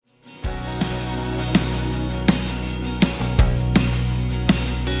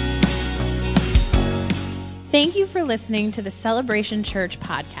Thank you for listening to the Celebration Church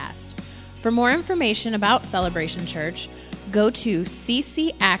podcast. For more information about Celebration Church, go to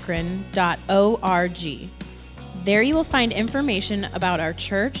ccakron.org. There you will find information about our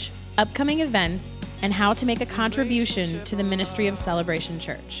church, upcoming events, and how to make a contribution to the ministry of Celebration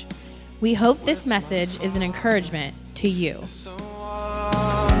Church. We hope this message is an encouragement to you. So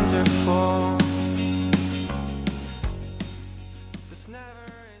wonderful. This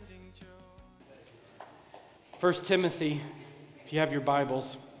never-ending joy. 1 Timothy, if you have your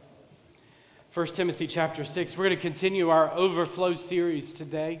Bibles. 1 Timothy chapter 6. We're going to continue our Overflow series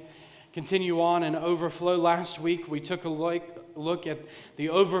today. Continue on in Overflow. Last week we took a look at the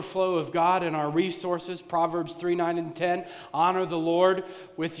overflow of God and our resources. Proverbs 3, 9, and 10. Honor the Lord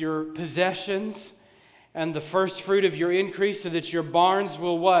with your possessions and the first fruit of your increase so that your barns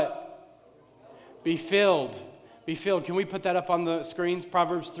will what? Be filled. Be filled. Can we put that up on the screens?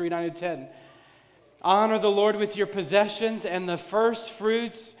 Proverbs 3, 9, and 10. Honor the Lord with your possessions and the first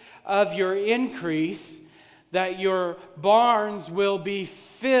fruits of your increase, that your barns will be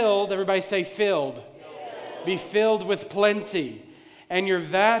filled. Everybody say filled. Be filled with plenty, and your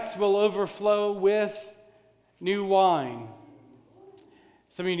vats will overflow with new wine.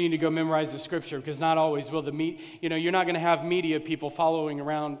 Some of you need to go memorize the scripture, because not always will you're not going to have media people following you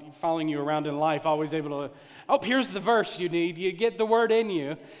around in life, always able to, here's the verse you need. You get the word in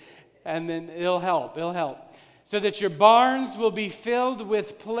you, and then it'll help. So that your barns will be filled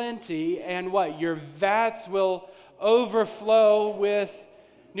with plenty, and what? Your vats will overflow with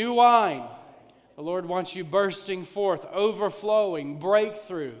new wine. The Lord wants you bursting forth, overflowing,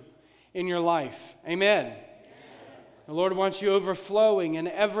 breakthrough in your life. Amen. The Lord wants you overflowing in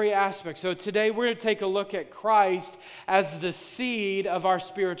every aspect. So today we're going to take a look at Christ as the seed of our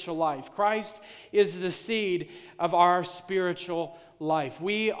spiritual life. Christ is the seed of our spiritual life.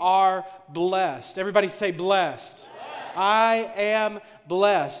 We are blessed. Everybody say blessed. I am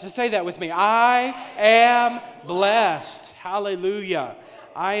blessed. Just say that with me. I am blessed. Hallelujah.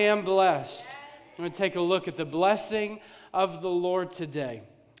 I am blessed. I'm going to take a look at the blessing of the Lord today.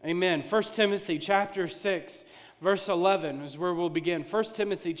 Amen. 1 Timothy chapter 6, verse 11 is where we'll begin. 1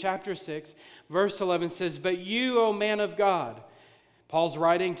 Timothy chapter 6, verse 11 says, "But you, O man of God," Paul's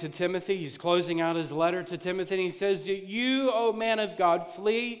writing to Timothy. He's closing out his letter to Timothy, and he says, "You, O man of God,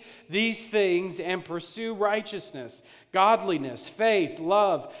 flee these things and pursue righteousness, godliness, faith,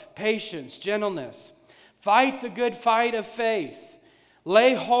 love, patience, gentleness. Fight the good fight of faith.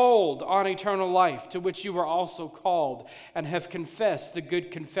 Lay hold on eternal life, to which you were also called, and have confessed the good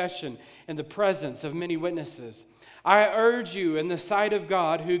confession in the presence of many witnesses. I urge you in the sight of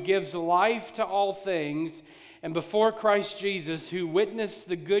God, who gives life to all things, and before Christ Jesus, who witnessed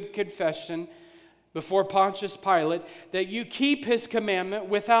the good confession before Pontius Pilate, that you keep his commandment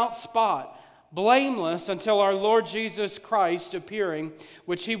without spot, blameless until our Lord Jesus Christ appearing,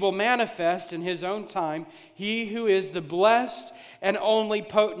 which he will manifest in his own time, he who is the blessed and only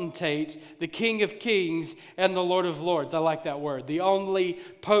potentate, the King of kings and the Lord of lords." I like that word, the only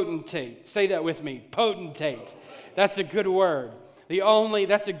potentate. Say that with me, potentate. That's a good word.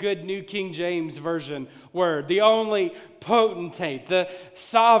 That's a good New King James Version word. The only potentate, the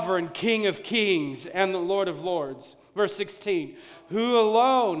sovereign King of kings and the Lord of lords. Verse 16, "Who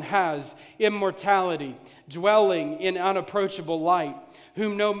alone has immortality, dwelling in unapproachable light,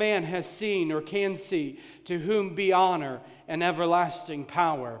 whom no man has seen or can see, to whom be honor and everlasting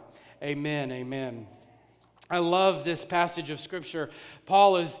power. Amen, amen." I love this passage of Scripture.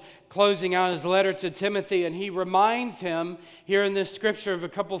 Paul is closing out his letter to Timothy, and he reminds him here in this Scripture of a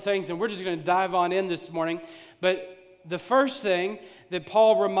couple things, and we're just going to dive on in this morning. But the first thing that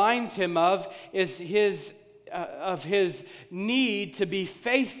Paul reminds him of is his need to be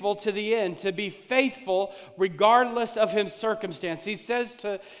faithful to the end, to be faithful regardless of his circumstance. He says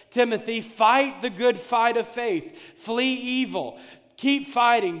to Timothy, fight the good fight of faith, flee evil, keep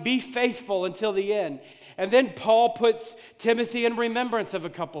fighting, be faithful until the end. And then Paul puts Timothy in remembrance of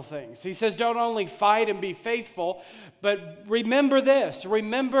a couple things. He says, don't only fight and be faithful, but remember this.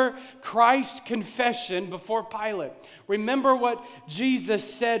 Remember Christ's confession before Pilate. Remember what Jesus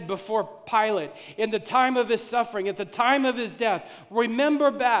said before Pilate in the time of his suffering, at the time of his death. Remember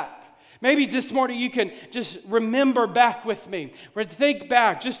back. Maybe this morning you can just remember back with me. Or think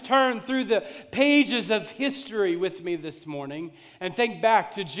back. Just turn through the pages of history with me this morning and think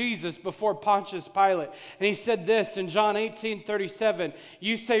back to Jesus before Pontius Pilate. And he said this in John 18:37,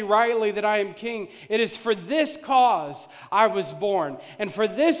 "You say rightly that I am king. It is for this cause I was born, and for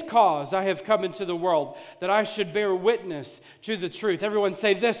this cause I have come into the world, that I should bear witness to the truth." Everyone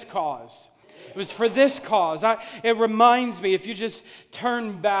say, this cause. It was for this cause. It reminds me, if you just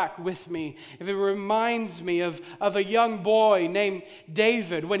turn back with me, if it reminds me of a young boy named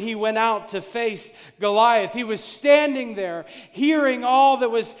David when he went out to face Goliath. He was standing there hearing all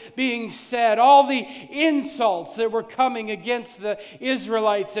that was being said, all the insults that were coming against the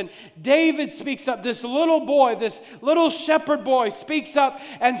Israelites. And David speaks up, this little boy, this little shepherd boy speaks up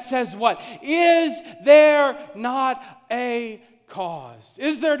and says what? Is there not a cause?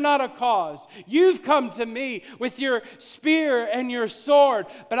 Is there not a cause? You've come to me with your spear and your sword,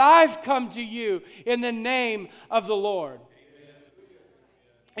 but I've come to you in the name of the Lord.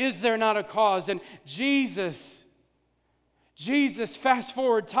 Is there not a cause? And Jesus, fast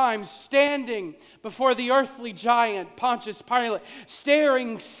forward time, standing before the earthly giant, Pontius Pilate,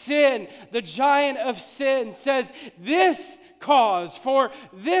 staring sin, the giant of sin, says, for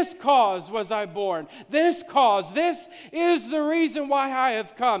this cause was I born. This is the reason why I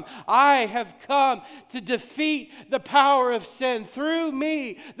have come. I have come to defeat the power of sin. Through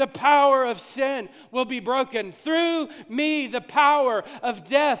me, the power of sin will be broken. Through me, the power of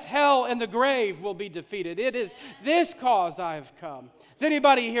death, hell, and the grave will be defeated. It is this cause I have come. Is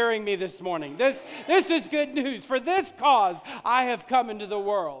anybody hearing me this morning? This is good news. For this cause I have come into the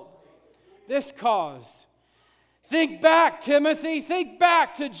world. This cause. Think back, Timothy. Think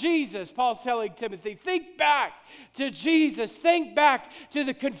back to Jesus. Paul's telling Timothy, think back to Jesus. Think back to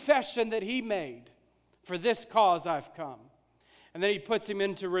the confession that he made. For this cause I've come. And then he puts him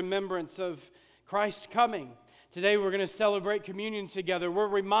into remembrance of Christ's coming. Today we're going to celebrate communion together. We're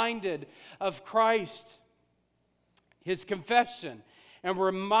reminded of Christ, his confession. And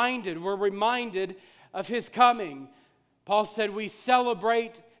we're reminded of his coming. Paul said we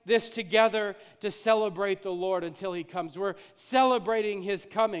celebrate this together to celebrate the Lord until he comes. We're celebrating his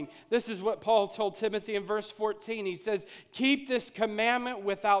coming. This is what Paul told Timothy in verse 14. He says, keep this commandment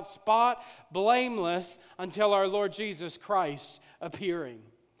without spot, blameless, until our Lord Jesus Christ appearing.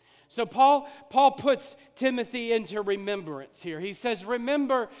 So Paul puts Timothy into remembrance here. He says,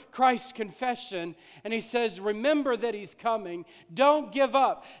 remember Christ's confession, and he says, remember that he's coming. Don't give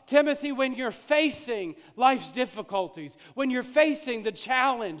up. Timothy, when you're facing life's difficulties, when you're facing the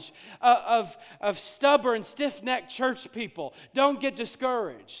challenge of stubborn, stiff-necked church people, don't get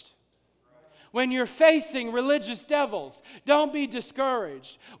discouraged. When you're facing religious devils, don't be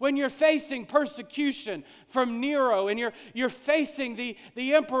discouraged. When you're facing persecution from Nero and you're facing the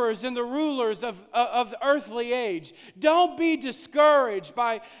emperors and the rulers of the earthly age, don't be discouraged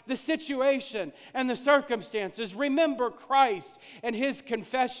by the situation and the circumstances. Remember Christ and his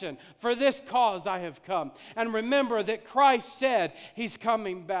confession, for this cause I have come. And remember that Christ said he's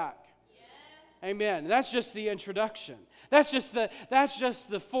coming back. Amen. That's just the introduction. That's just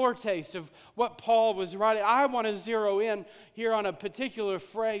the foretaste of what Paul was writing. I want to zero in here on a particular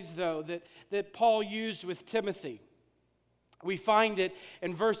phrase, though, that Paul used with Timothy. We find it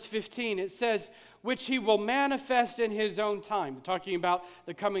in verse 15. It says, which he will manifest in his own time, talking about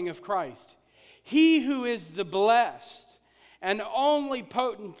the coming of Christ. He who is the blessed and only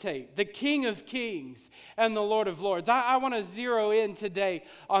potentate, the King of kings and the Lord of lords. I want to zero in today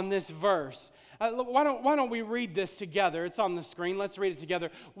on this verse. Why don't we read this together? It's on the screen. Let's read it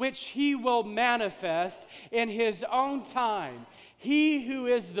together. Which he will manifest in his own time. He who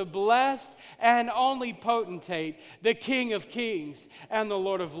is the blessed and only potentate, the King of kings and the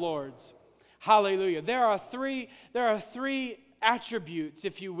Lord of lords. Hallelujah. There are three attributes,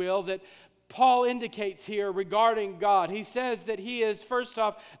 if you will, that Paul indicates here regarding God. He says that he is, first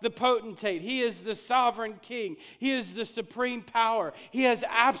off, the potentate. He is the sovereign king. He is the supreme power. He has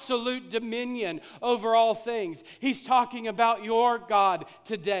absolute dominion over all things. He's talking about your God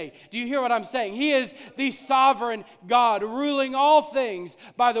today. Do you hear what I'm saying? He is the sovereign God, ruling all things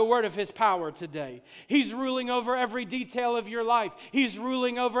by the word of his power today. He's ruling over every detail of your life. He's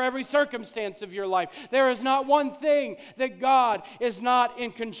ruling over every circumstance of your life. There is not one thing that God is not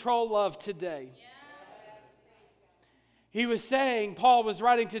in control of today. He was saying, Paul was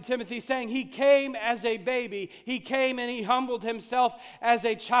writing to Timothy saying, he came as a baby. He came and he humbled himself as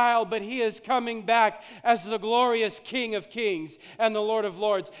a child, but he is coming back as the glorious King of kings and the Lord of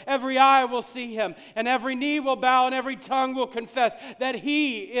lords. Every eye will see him, and every knee will bow, and every tongue will confess that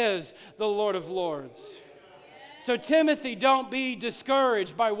he is the Lord of lords. So Timothy, don't be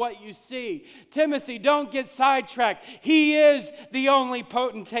discouraged by what you see. Timothy, don't get sidetracked. He is the only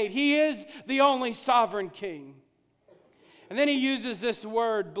potentate. He is the only sovereign king. And then he uses this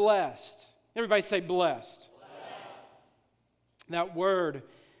word, blessed. Everybody say blessed. That word,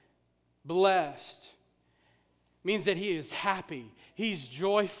 blessed, means that he is happy. He's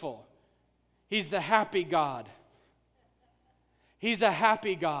joyful. He's the happy God. He's a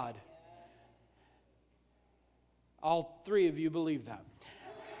happy God. All three of you believe that.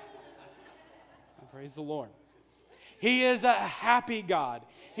 Praise the Lord. He is a happy God.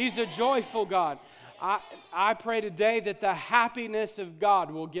 He's a joyful God. I pray today that the happiness of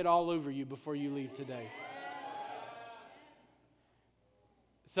God will get all over you before you leave today.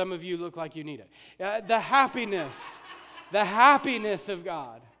 Some of you look like you need it. The happiness of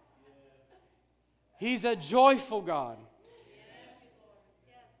God. He's a joyful God.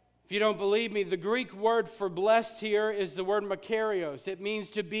 If you don't believe me, the Greek word for blessed here is the word makarios. It means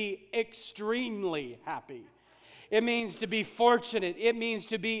to be extremely happy. It means to be fortunate. It means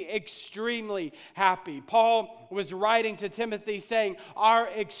to be extremely happy. Paul was writing to Timothy saying, our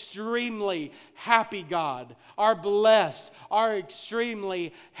extremely happy God, our blessed, our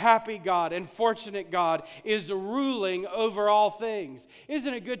extremely happy God and fortunate God is ruling over all things.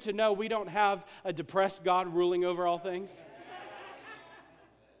 Isn't it good to know we don't have a depressed God ruling over all things?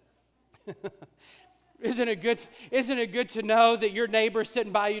 Isn't it good to know that your neighbor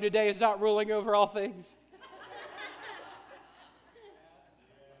sitting by you today is not ruling over all things?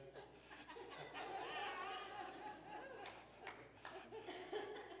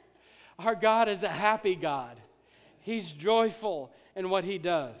 Our God is a happy God. He's joyful in what He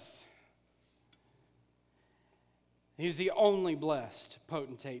does. He's the only blessed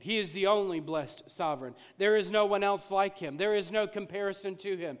potentate. He is the only blessed sovereign. There is no one else like Him. There is no comparison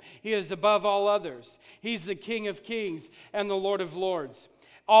to Him. He is above all others. He's the King of kings and the Lord of lords.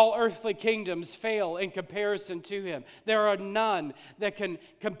 All earthly kingdoms fail in comparison to Him. There are none that can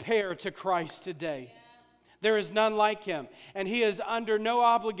compare to Christ today. There is none like Him, and He is under no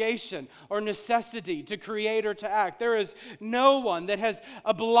obligation or necessity to create or to act. There is no one that has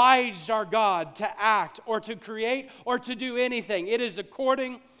obliged our God to act or to create or to do anything. It is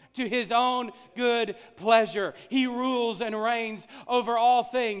according to His own good pleasure. He rules and reigns over all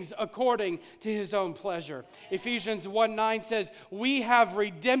things according to His own pleasure. Ephesians 1:9 says, we have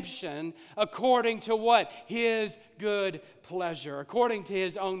redemption according to what? His good pleasure, according to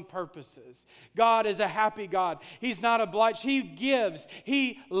His own purposes. God is a happy God. He's not obliged.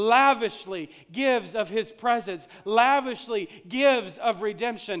 He lavishly gives of His presence, lavishly gives of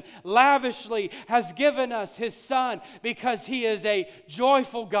redemption, lavishly has given us His Son because He is a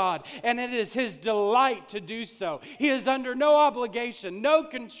joyful God, and it is His delight to do so. He is under no obligation, no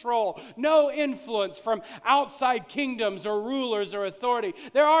control, no influence from outside kingdoms or rulers or authority.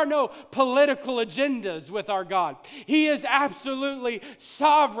 There are no political agendas with our God. He is absolutely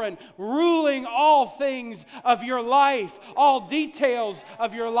sovereign, ruling all things of your life, all details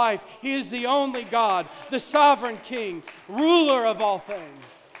of your life. He is the only God, the sovereign King, ruler of all things.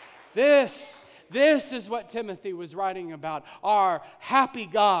 This is what Timothy was writing about. Our happy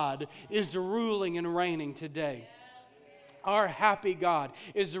God is ruling and reigning today. Our happy God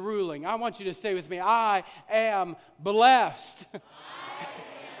is ruling. I want you to say with me, I am blessed.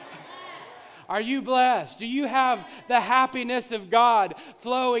 Are you blessed? Do you have the happiness of God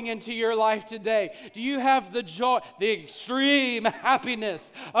flowing into your life today? Do you have the joy, the extreme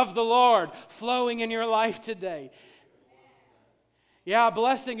happiness of the Lord flowing in your life today? Yeah,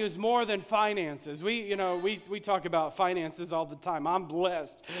 blessing is more than finances. We talk about finances all the time. I'm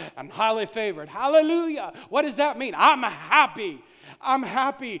blessed. I'm highly favored. Hallelujah. What does that mean? I'm happy. I'm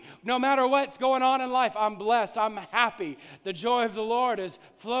happy. No matter what's going on in life, I'm blessed. I'm happy. The joy of the Lord is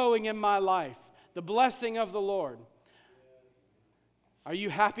flowing in my life. The blessing of the Lord. Are you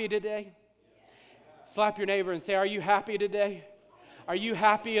happy today? Slap your neighbor and say, are you happy today? Are you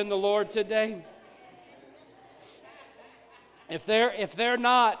happy in the Lord today? If they're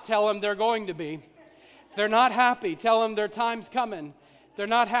not, tell them they're going to be. If they're not happy, tell them their time's coming. If they're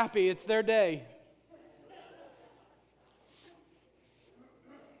not happy, it's their day.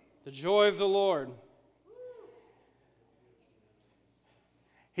 The joy of the Lord.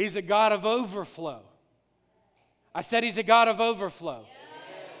 He's a God of overflow. I said He's a God of overflow.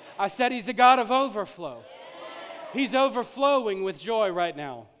 I said He's a God of overflow. He's overflowing with joy right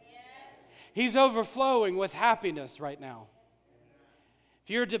now. He's overflowing with happiness right now. If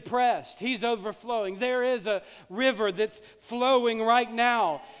you're depressed, He's overflowing. There is a river that's flowing right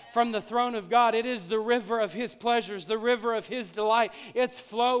now from the throne of God. It is the river of His pleasures, the river of His delight. It's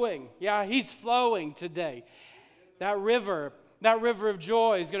flowing. Yeah, He's flowing today. That river of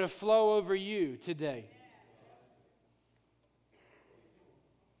joy is going to flow over you today.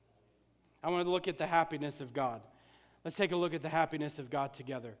 I want to look at the happiness of God. Let's take a look at the happiness of God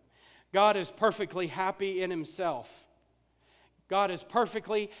together. God is perfectly happy in Himself. God is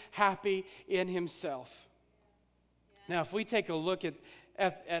perfectly happy in Himself. Now, if we take a look at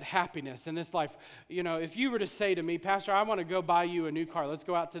at happiness in this life. You know, if you were to say to me, Pastor, I want to go buy you a new car. Let's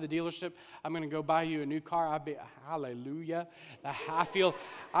go out to the dealership. I'm going to go buy you a new car. I'd be, hallelujah. I feel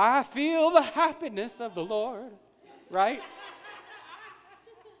the happiness of the Lord, right?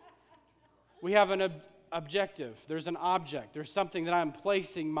 We have an objective. There's an object. There's something that I'm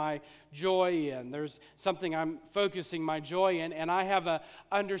placing my joy in. There's something I'm focusing my joy in, and I have an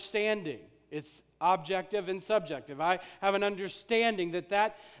understanding. It's objective and subjective. I have an understanding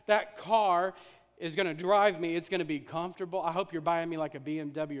that car is going to drive me. It's going to be comfortable. I hope you're buying me like a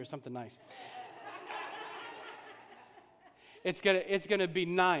BMW or something nice. It's going to be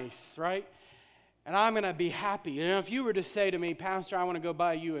nice, right? And I'm going to be happy. You know, if you were to say to me, Pastor, I want to go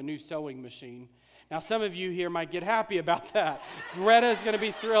buy you a new sewing machine. Now, some of you here might get happy about that. Greta's going to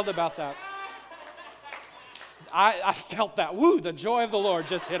be thrilled about that. I felt that. Woo, the joy of the Lord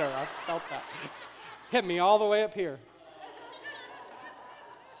just hit her. I felt that. Hit me all the way up here.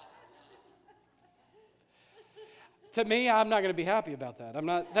 To me, I'm not going to be happy about that. I'm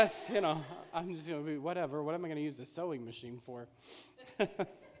just going to be whatever. What am I going to use a sewing machine for? I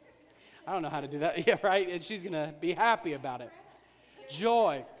don't know how to do that. Yeah, right? And she's going to be happy about it.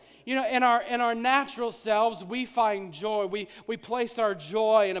 Joy. You know, in our natural selves, we find joy. We place our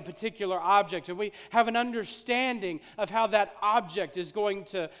joy in a particular object, and we have an understanding of how that object is going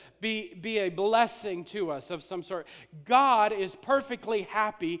to be a blessing to us of some sort. God is perfectly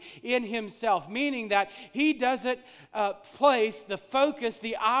happy in himself, meaning that he doesn't place the focus,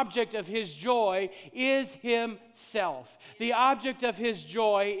 the object of his joy is himself. The object of his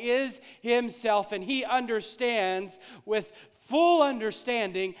joy is himself, and he understands with full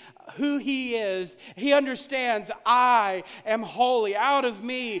understanding who he is. He understands I am holy. Out of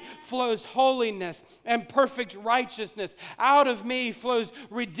me flows holiness and perfect righteousness. Out of me flows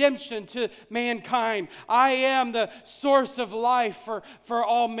redemption to mankind. I am the source of life for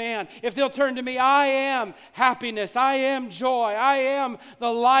all man. If they'll turn to me, I am happiness. I am joy. I am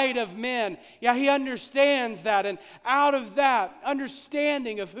the light of men. Yeah, he understands that. And out of that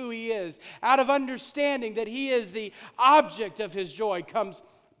understanding of who he is, out of understanding that he is the object of his joy, comes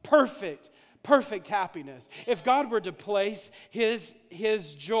perfect happiness. If God were to place his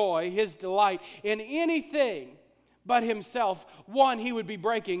joy, his delight in anything but himself, one, he would be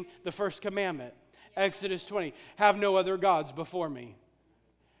breaking the first commandment. Exodus 20, have no other gods before me.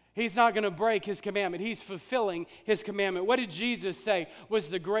 He's not going to break his commandment. He's fulfilling his commandment. What did Jesus say was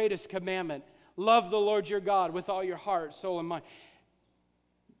the greatest commandment? Love the Lord your God with all your heart, soul, and mind.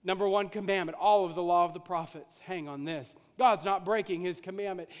 Number one commandment, all of the law of the prophets hang on this. God's not breaking his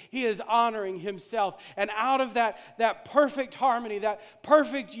commandment. He is honoring himself. And out of that perfect harmony, that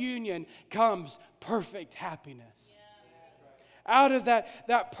perfect union comes perfect happiness. Out of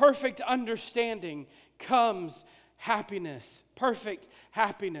that perfect understanding comes happiness, perfect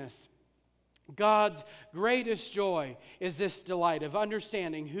happiness. God's greatest joy is this delight of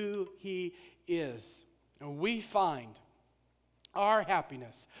understanding who he is. And we find our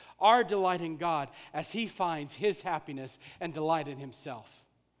happiness, our delight in God as he finds his happiness and delight in himself.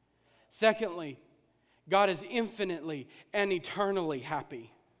 Secondly, God is infinitely and eternally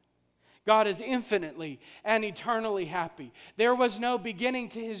happy. God is infinitely and eternally happy. There was no beginning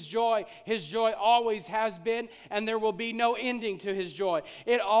to his joy. His joy always has been, and there will be no ending to his joy.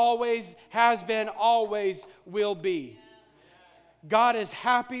 It always has been, always will be. God is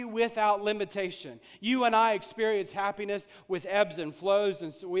happy without limitation. You and I experience happiness with ebbs and flows,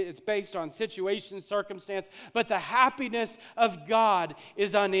 and it's based on situation, circumstance, but the happiness of God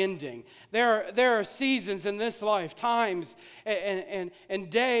is unending. There are seasons in this life, times and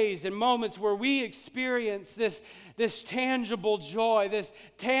days and moments where we experience this tangible joy, this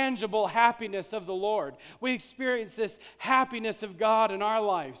tangible happiness of the Lord. We experience this happiness of God in our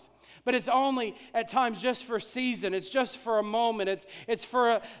lives. But it's only at times just for a season. It's just for a moment. It's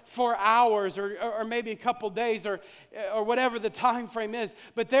for hours or maybe a couple days or whatever the time frame is.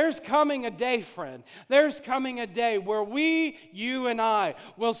 But there's coming a day, friend. There's coming a day where you and I,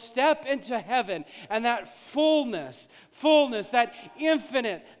 will step into heaven, and that fullness, that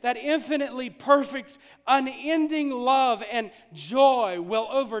infinitely perfect, unending love and joy will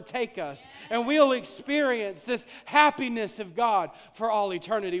overtake us. And we'll experience this happiness of God for all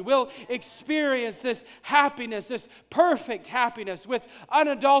eternity. We'll experience this happiness, this perfect happiness with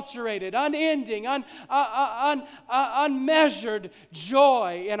unadulterated, unending, unmeasured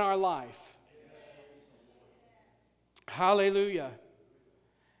joy in our life. Hallelujah.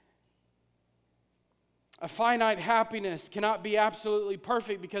 A finite happiness cannot be absolutely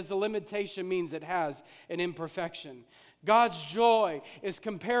perfect because the limitation means it has an imperfection. God's joy is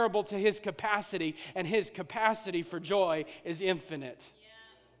comparable to his capacity, and his capacity for joy is infinite.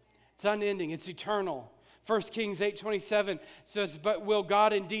 It's unending. It's eternal. 1 Kings 8:27 says, "But will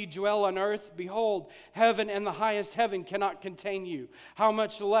God indeed dwell on earth? Behold, heaven and the highest heaven cannot contain you. How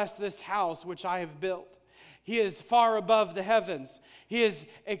much less this house which I have built?" He is far above the heavens. His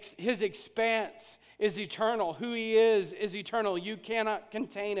expanse is eternal. Who He is eternal. You cannot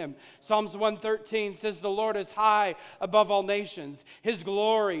contain Him. Psalms 113 says, "The Lord is high above all nations, His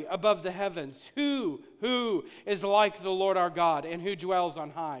glory above the heavens." Who is like the Lord our God, and who dwells on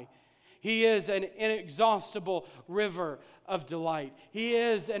high? He is an inexhaustible river of delight. He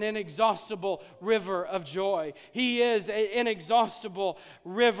is an inexhaustible river of joy. He is an inexhaustible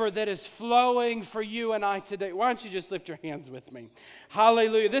river that is flowing for you and I today. Why don't you just lift your hands with me?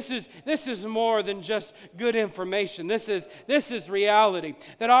 Hallelujah. This is more than just good information. This is reality.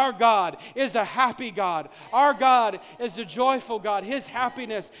 That our God is a happy God. Our God is a joyful God. His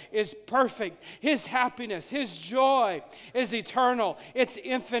happiness is perfect. His happiness, His joy is eternal. It's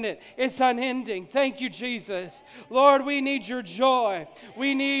infinite. It's unending. Thank you, Jesus. Lord, we need your joy.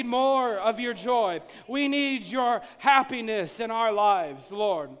 We need more of your joy. We need your happiness in our lives,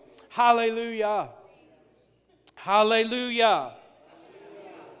 Lord. Hallelujah. Hallelujah.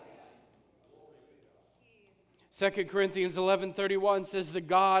 2 Corinthians 11:31 says, "The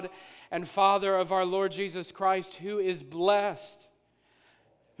God and Father of our Lord Jesus Christ, who is blessed."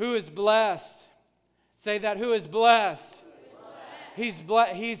 Who is blessed? Say that. Who is blessed? He's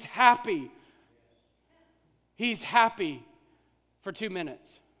blessed. He's happy. He's happy for 2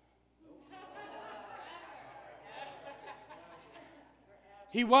 minutes.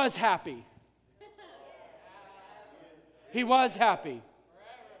 He was happy. He was happy.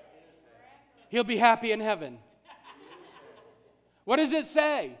 He'll be happy in heaven. What does it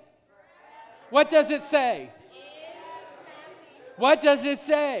say? What does it say? What does it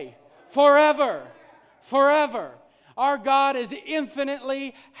say? Forever. Forever. Our God is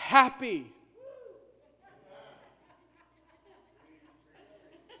infinitely happy.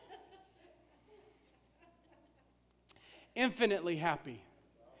 Infinitely happy.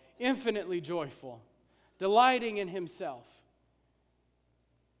 Infinitely joyful. Delighting in Himself.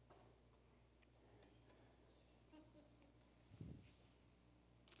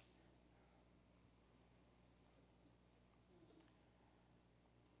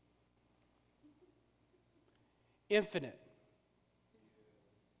 Infinite.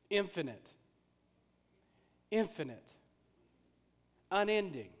 Infinite. Infinite.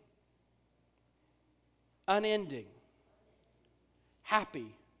 Unending. Unending.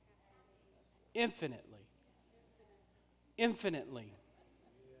 Happy. Infinitely. Infinitely.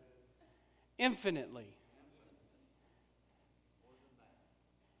 Infinitely.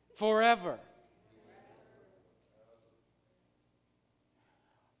 Forever.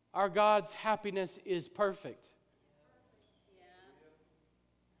 Our God's happiness is perfect.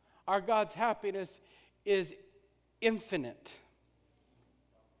 Our God's happiness is infinite.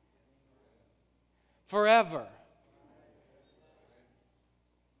 Forever.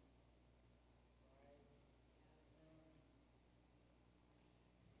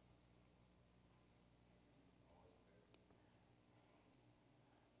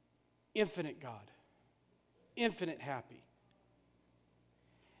 Infinite God. Infinite happy.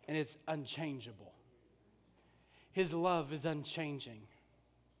 And it's unchangeable. His love is unchanging.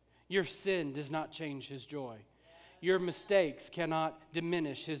 Your sin does not change His joy. Your mistakes cannot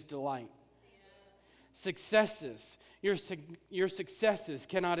diminish His delight. Successes, your successes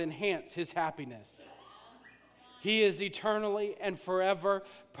cannot enhance His happiness. He is eternally and forever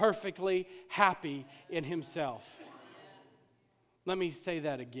perfectly happy in Himself. Let me say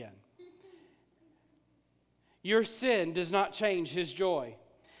that again. Your sin does not change His joy.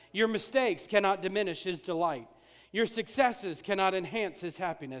 Your mistakes cannot diminish His delight. Your successes cannot enhance His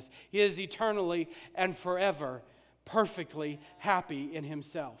happiness. He is eternally and forever perfectly happy in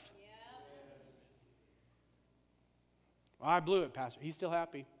Himself. Well, I blew it, Pastor. He's still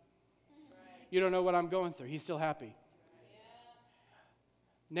happy. You don't know what I'm going through. He's still happy.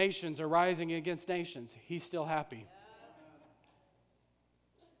 Nations are rising against nations. He's still happy.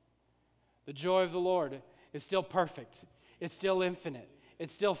 The joy of the Lord is still perfect. It's still infinite.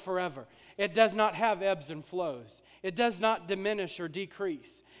 It's still forever. It does not have ebbs and flows. It does not diminish or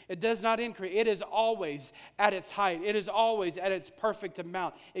decrease. It does not increase. It is always at its height. It is always at its perfect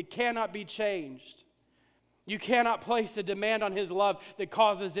amount. It cannot be changed. You cannot place a demand on His love that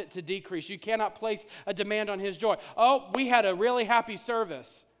causes it to decrease. You cannot place a demand on His joy. Oh, we had a really happy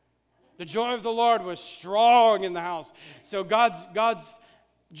service. The joy of the Lord was strong in the house. So God's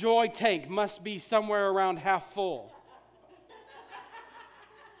joy tank must be somewhere around half full.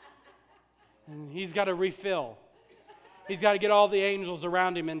 He's got to refill. He's got to get all the angels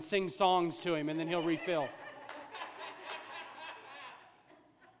around him and sing songs to him, and then he'll refill.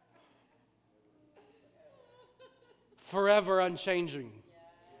 Forever unchanging.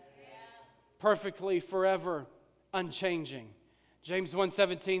 Perfectly forever unchanging. James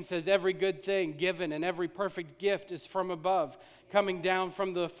 1:17 says, every good thing given and every perfect gift is from above, coming down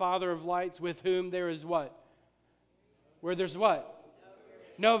from the Father of lights, with whom there is what? Where there's what?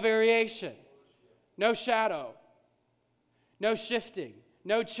 No variation, no shadow, no shifting,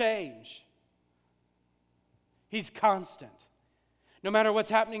 no change. He's constant. No matter what's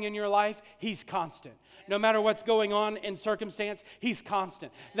happening in your life, He's constant. No matter what's going on in circumstance, He's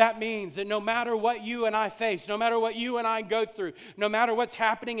constant. That means that no matter what you and I face, no matter what you and I go through, no matter what's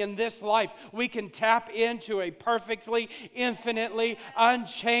happening in this life, we can tap into a perfectly, infinitely,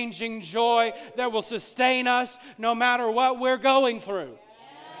 unchanging joy that will sustain us no matter what we're going through.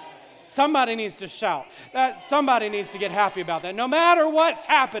 Somebody needs to shout. Somebody needs to get happy about that. No matter what's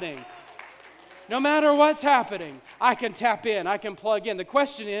happening, I can tap in. I can plug in. The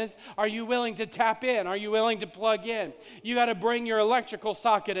question is, are you willing to tap in? Are you willing to plug in? You got to bring your electrical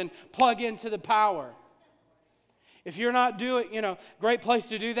socket and plug into the power. If you're not doing, great place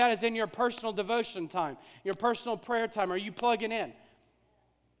to do that is in your personal devotion time, your personal prayer time. Are you plugging in?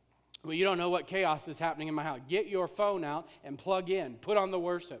 Well, you don't know what chaos is happening in my house. Get your phone out and plug in. Put on the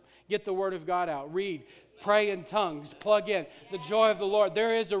worship. Get the Word of God out. Read. Pray in tongues. Plug in. The joy of the Lord.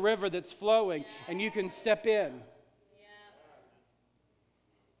 There is a river that's flowing, and you can step in.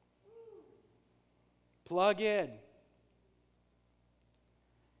 Plug in.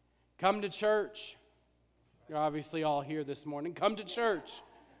 Come to church. You're obviously all here this morning. Come to church.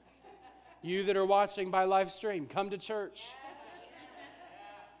 You that are watching by live stream, come to church.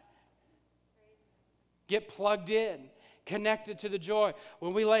 Get plugged in, connected to the joy.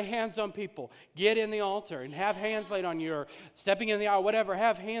 When we lay hands on people, get in the altar and have hands laid on you, or stepping in the aisle, whatever,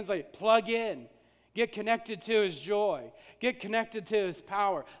 have hands laid. Plug in. Get connected to His joy. Get connected to His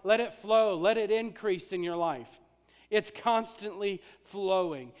power. Let it flow. Let it increase in your life. It's constantly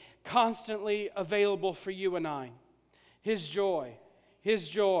flowing, constantly available for you and I. His joy is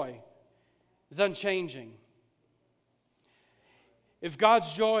unchanging. If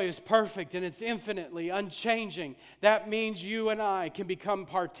God's joy is perfect and it's infinitely unchanging, that means you and I can become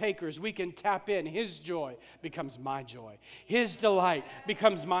partakers. We can tap in. His joy becomes my joy. His delight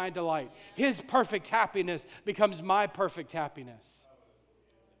becomes my delight. His perfect happiness becomes my perfect happiness.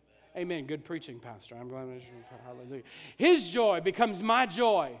 Amen. Good preaching, Pastor. I'm glad to hallelujah. His joy becomes my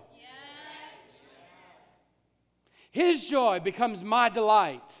joy. His joy becomes my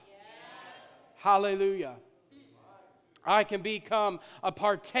delight. Hallelujah. I can become a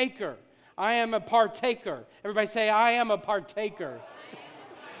partaker. I am a partaker. Everybody say, I am a partaker.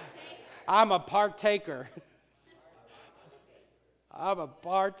 I'm a partaker. I'm a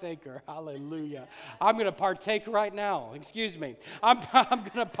partaker. Hallelujah. I'm going to partake right now. Excuse me. I'm going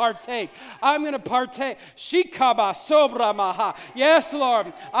to partake. I'm going to partake. Shikaba sobra maha. Yes,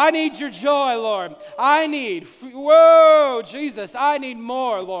 Lord. I need your joy, Lord. Whoa, Jesus. I need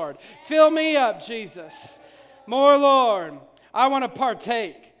more, Lord. Fill me up, Jesus. More, Lord. I want to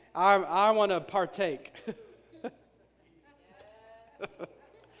partake. I want to partake.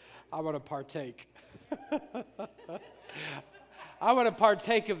 I want to partake. I want to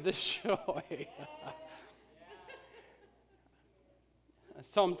partake of this joy.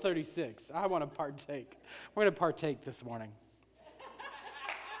 Psalms 36. I want to partake. We're going to partake this morning.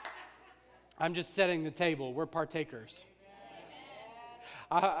 I'm just setting the table. We're partakers.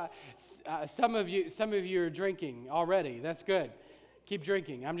 Some of you are drinking already. That's good. Keep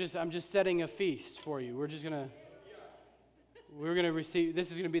drinking. I'm just setting a feast for you. We're going to receive. This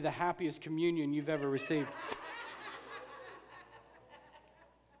is going to be the happiest communion you've ever received.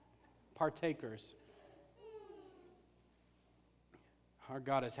 Partakers. Our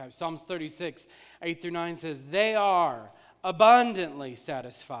God is happy. Psalms 36, 8-9 says, they are abundantly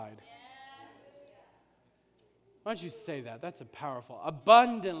satisfied. Why don't you say that? That's a powerful.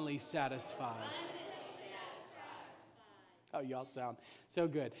 Abundantly satisfied. Oh, y'all sound so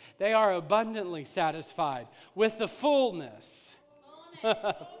good. They are abundantly satisfied with the fullness.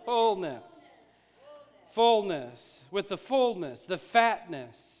 Fullness. With the fullness, the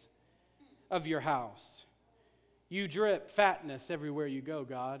fatness of your house. You drip fatness everywhere you go,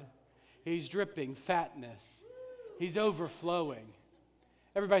 God. He's dripping fatness. He's overflowing.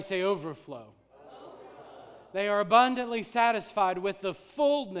 Everybody say overflow. They are abundantly satisfied with the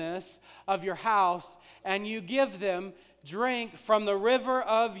fullness of your house, and you give them drink from the river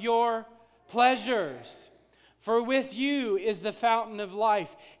of your pleasures. For with you is the fountain of life,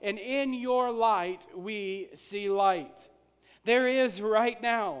 and in your light we see light. There is right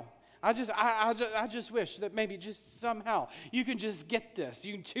now. I just wish that maybe just somehow you can just get this.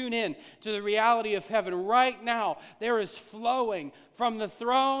 You can tune in to the reality of heaven. Right now, there is flowing from the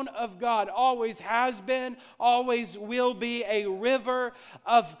throne of God. Always has been, always will be a river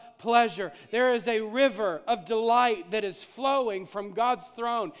of pleasure. There is a river of delight that is flowing from God's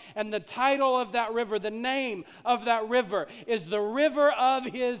throne. And the title of that river, the name of that river, is the river of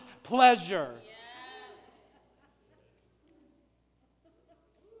His pleasure.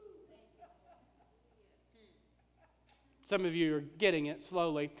 Some of you are getting it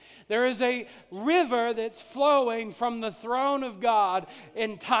slowly. There is a river that's flowing from the throne of God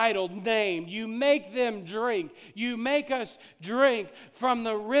entitled, named. You make them drink. You make us drink from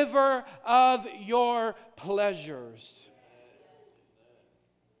the river of your pleasures.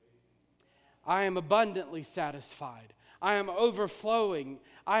 I am abundantly satisfied. I am overflowing.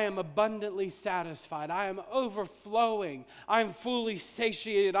 I am abundantly satisfied. I am overflowing. I am fully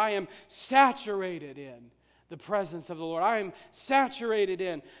satiated. I am saturated in the presence of the Lord. I am saturated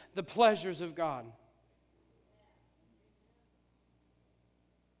in the pleasures of God.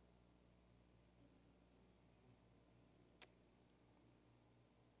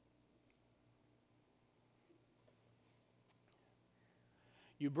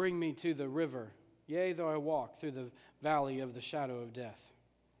 You bring me to the river, yea, though I walk through the valley of the shadow of death.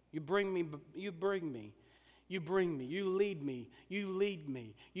 You bring me, you bring me. You bring me, you lead me, you lead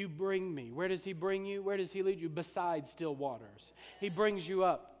me, you bring me. Where does He bring you? Where does He lead you? Beside still waters. He brings you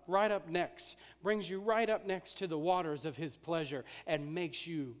up, right up next, brings you right up next to the waters of His pleasure and makes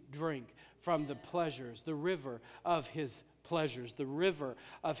you drink from the pleasures, the river of His pleasures, the river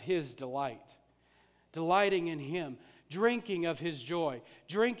of His delight. Delighting in Him, drinking of His joy,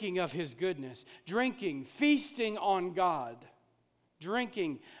 drinking of His goodness, drinking, feasting on God,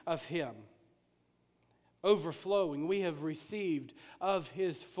 drinking of Him. Overflowing, we have received of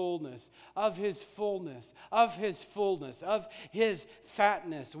His fullness, of His fullness, of His fullness, of His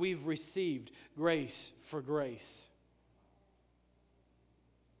fatness. We've received grace for grace.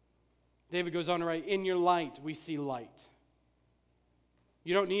 David goes on to write, in your light we see light.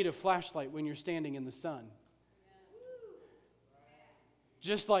 You don't need a flashlight when you're standing in the sun.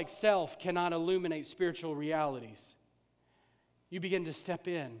 Just like self cannot illuminate spiritual realities, you begin to step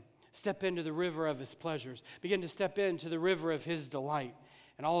into the river of His pleasures. Begin to step into the river of His delight.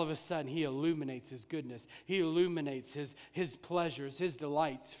 And all of a sudden, He illuminates His goodness. He illuminates His pleasures, His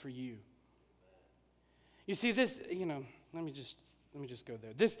delights for you. You see, this, let me just go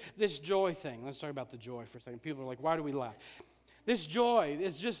there. This joy thing, let's talk about the joy for a second. People are like, why do we laugh? This joy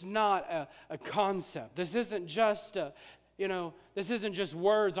is just not a concept. This isn't just, this isn't just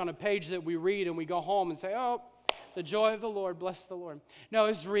words on a page that we read and we go home and say, oh, the joy of the Lord, bless the Lord. No,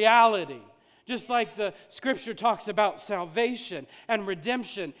 it's reality. Just like the Scripture talks about salvation and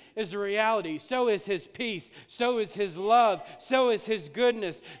redemption is a reality, so is His peace, so is His love, so is His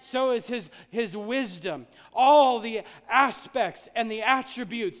goodness, so is His wisdom. All the aspects and the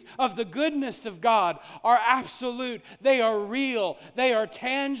attributes of the goodness of God are absolute. They are real. They are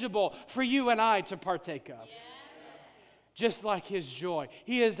tangible for you and I to partake of. Yes. Just like His joy.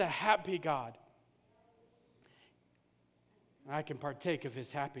 He is a happy God. I can partake of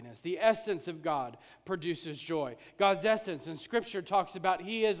His happiness. The essence of God produces joy. God's essence, and Scripture talks about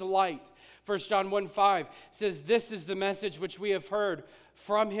He is light. 1 John 1:5 says, this is the message which we have heard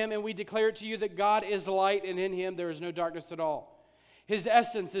from Him, and we declare it to you that God is light, and in Him there is no darkness at all. His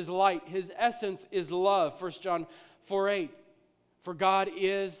essence is light. His essence is love. 1 John 4:8. For God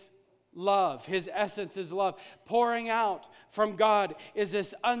is love. His essence is love. Pouring out from God is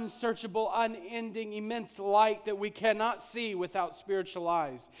this unsearchable, unending, immense light that we cannot see without spiritual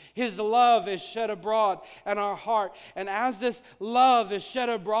eyes. His love is shed abroad in our heart. And as this love is shed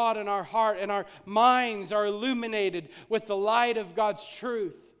abroad in our heart and our minds are illuminated with the light of God's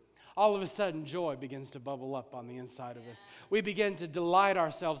truth, all of a sudden joy begins to bubble up on the inside of us. We begin to delight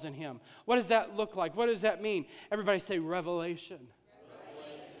ourselves in Him. What does that look like? What does that mean? Everybody say revelation.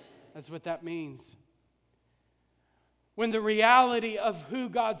 That's what that means. When the reality of who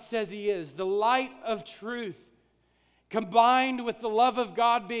God says He is, the light of truth, combined with the love of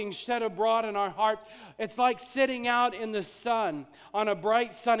God being shed abroad in our hearts, it's like sitting out in the sun on a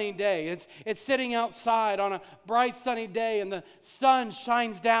bright sunny day. It's sitting outside on a bright sunny day and the sun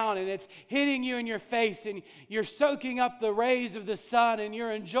shines down and it's hitting you in your face and you're soaking up the rays of the sun and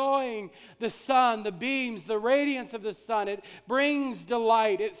you're enjoying the sun, the beams, the radiance of the sun. It brings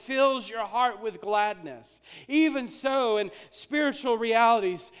delight. It fills your heart with gladness. Even so, in spiritual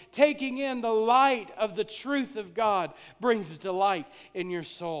realities, taking in the light of the truth of God brings delight in your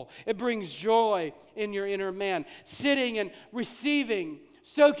soul. It brings joy in in your inner man, sitting and receiving,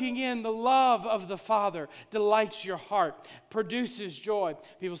 soaking in the love of the Father delights your heart, produces joy.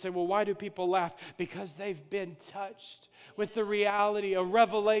 People say, well, why do people laugh? Because they've been touched with the reality, a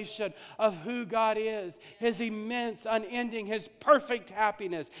revelation of who God is, His immense, unending, His perfect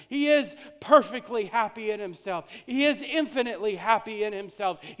happiness. He is perfectly happy in Himself. He is infinitely happy in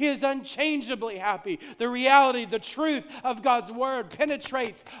Himself. He is unchangeably happy. The reality, the truth of God's Word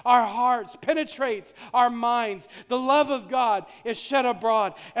penetrates our hearts, penetrates our minds. The love of God is shed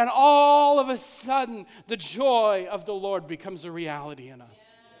abroad, and all of a sudden, the joy of the Lord becomes a reality in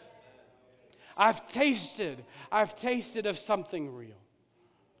us. I've tasted of something real.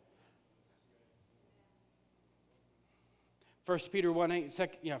 1 Peter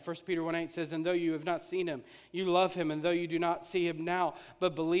 1:8 says, and though you have not seen Him, you love Him, and though you do not see Him now,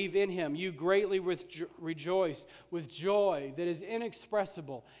 but believe in Him, you greatly rejoice with joy that is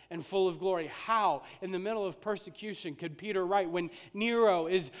inexpressible and full of glory. How, in the middle of persecution, could Peter write when Nero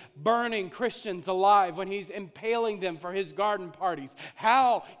is burning Christians alive, when he's impaling them for his garden parties?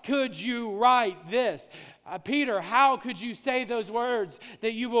 How could you write this? Peter, how could you say those words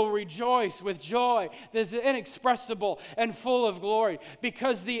that you will rejoice with joy that is inexpressible and full of glory?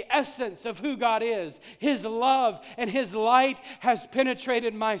 Because the essence of who God is, His love and His light has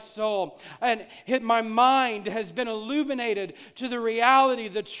penetrated my soul. And my mind has been illuminated to the reality,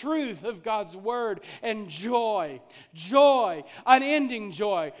 the truth of God's Word. And joy, unending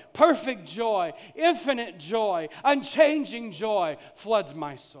joy, perfect joy, infinite joy, unchanging joy floods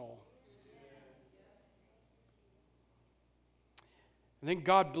my soul. And then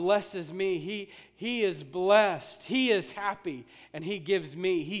God blesses me. He is blessed. He is happy. And He gives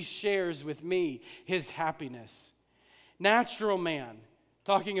me, He shares with me His happiness. Natural man,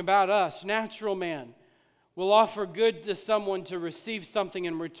 talking about us, natural man will offer good to someone to receive something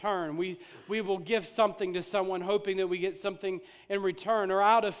in return. We will give something to someone hoping that we get something in return. Or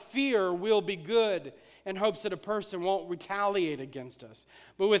out of fear, we'll be good in hopes that a person won't retaliate against us.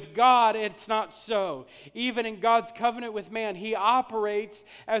 But with God, it's not so. Even in God's covenant with man, He operates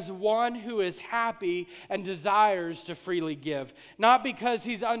as one who is happy and desires to freely give. Not because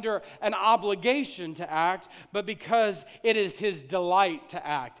He's under an obligation to act, but because it is His delight to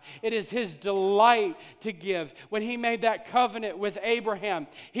act. It is His delight to give. When He made that covenant with Abraham,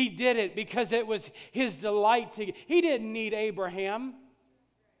 He did it because it was His delight to give. He didn't need Abraham.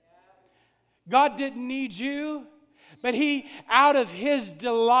 God didn't need you, but He, out of His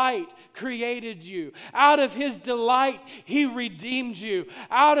delight, created you. Out of His delight, He redeemed you.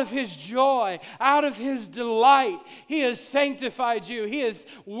 Out of His joy, out of His delight, He has sanctified you. He is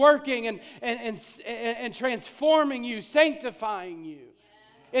working and transforming you, sanctifying you.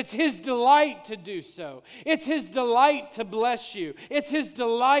 It's His delight to do so. It's His delight to bless you. It's His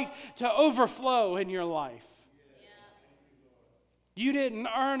delight to overflow in your life. You didn't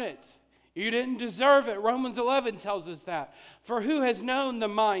earn it. You didn't deserve it. Romans 11 tells us that. For who has known the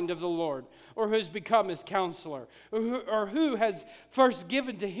mind of the Lord, or who has become His counselor, or who has first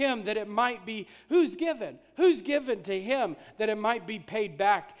given to Him that it might be, who's given? Who's given to Him that it might be paid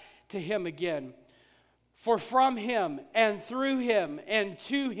back to Him again? For from Him and through Him and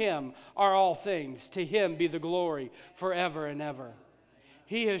to Him are all things. To Him be the glory forever and ever.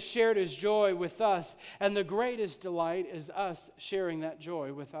 He has shared His joy with us, and the greatest delight is us sharing that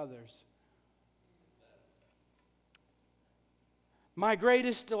joy with others. My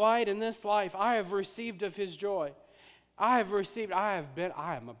greatest delight in this life, I have received of His joy. I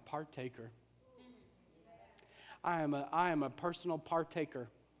am a partaker. I am a personal partaker.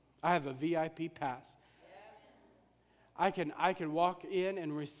 I have a VIP pass. I can walk in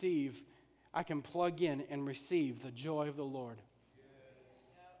and receive. I can plug in and receive the joy of the Lord.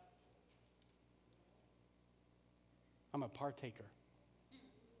 I'm a partaker.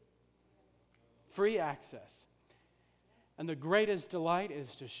 Free access. And the greatest delight is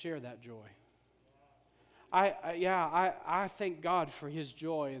to share that joy. I thank God for His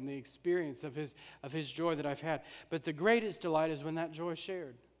joy and the experience of His joy that I've had. But the greatest delight is when that joy is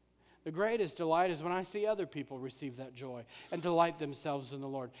shared. The greatest delight is when I see other people receive that joy and delight themselves in the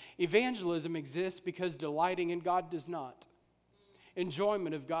Lord. Evangelism exists because delighting in God does not.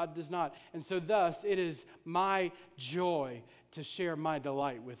 Enjoyment of God does not. And so thus, it is my joy to share my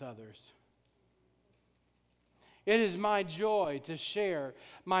delight with others. It is my joy to share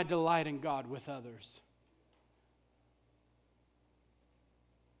my delight in God with others.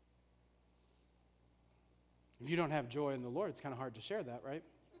 If you don't have joy in the Lord, it's kind of hard to share that, right?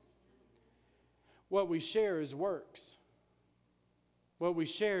 What we share is works. What we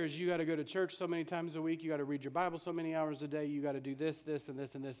share is you got to go to church so many times a week, you got to read your Bible so many hours a day, you got to do this, and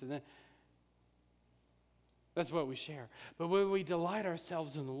this, and this, and that. That's what we share. But when we delight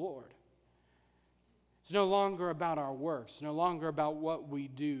ourselves in the Lord, it's no longer about our works, no longer about what we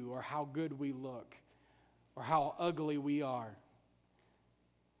do or how good we look or how ugly we are.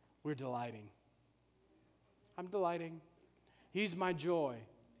 We're delighting. I'm delighting. He's my joy.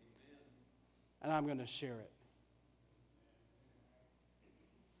 And I'm going to share it.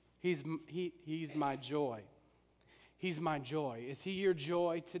 He's my joy. He's my joy. Is He your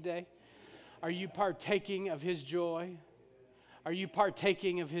joy today? Are you partaking of His joy? Are you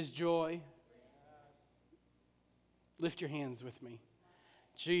partaking of His joy? Lift your hands with me.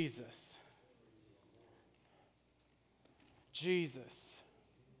 Jesus. Jesus.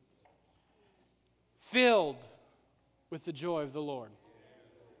 Filled with the joy of the Lord.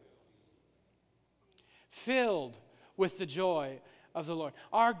 Filled with the joy of the Lord.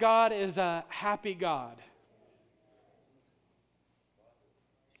 Our God is a happy God.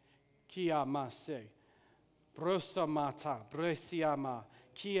 Kia mase, brosamata, bresiama,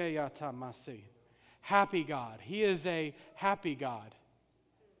 kiayata mase. Happy God. He is a happy God.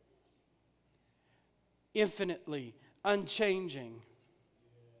 Infinitely, unchanging,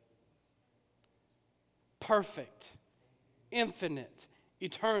 perfect, infinite,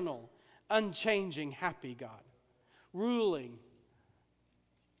 eternal, unchanging, happy God. Ruling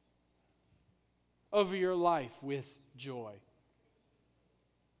over your life with joy.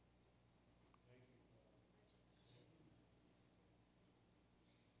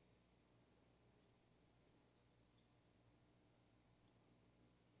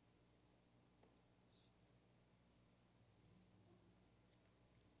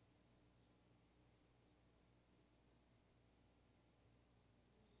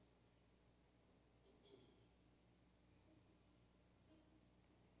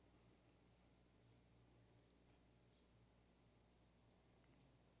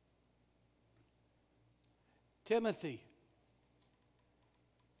 Timothy,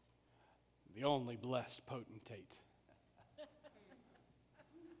 the only blessed potentate.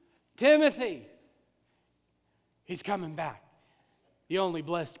 Timothy, he's coming back. The only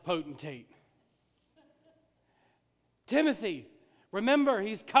blessed potentate. Timothy, remember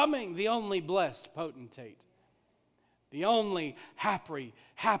he's coming, the only blessed potentate. The only happy,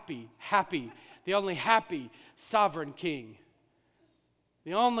 the only happy sovereign king.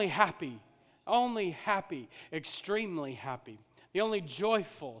 The only happy, extremely happy, the only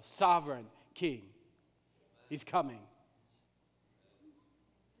joyful sovereign king. He's coming.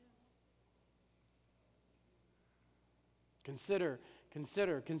 Consider his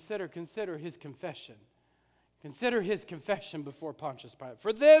confession. Consider his confession before Pontius Pilate.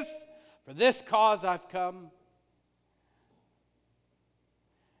 For this cause I've come.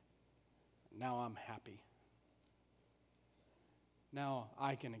 Now I'm happy. Now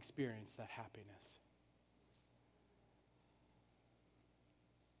I can experience that happiness.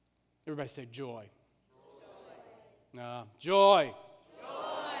 Everybody say joy. Joy.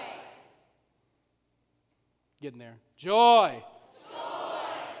 Getting there. Joy.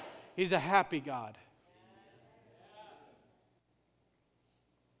 He's a happy God.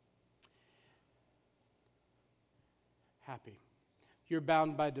 Happy. You're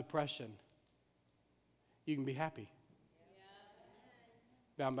bound by depression. You can be happy.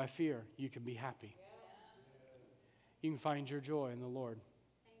 Bound by fear, you can be happy. You can find your joy in the Lord.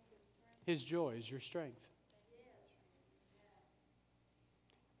 His joy is your strength.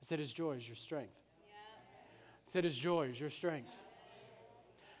 I said His joy is your strength. I said His joy is your strength.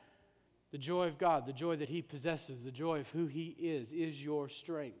 The joy of God, the joy that He possesses, the joy of who He is your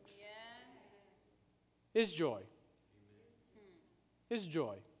strength. His joy. His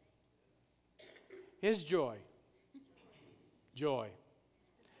joy. His joy. Joy.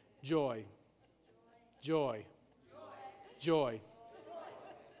 Joy. Joy. Joy.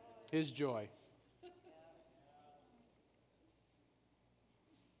 His joy.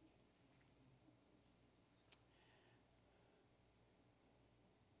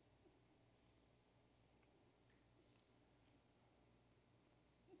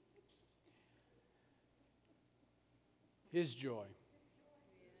 His joy.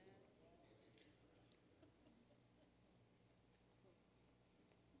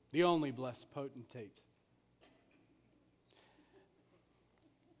 The only blessed potentate.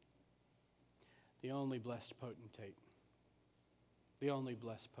 The only blessed potentate. The only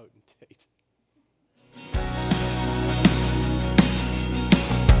blessed potentate.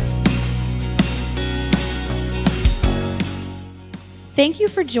 Thank you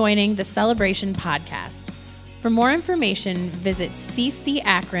for joining the Celebration Podcast. For more information, visit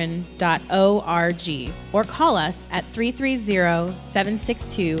ccakron.org or call us at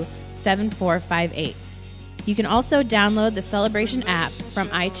 330-762-7458. You can also download the Celebration app from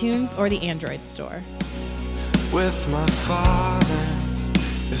iTunes or the Android store. with my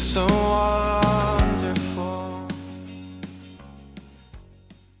Father is so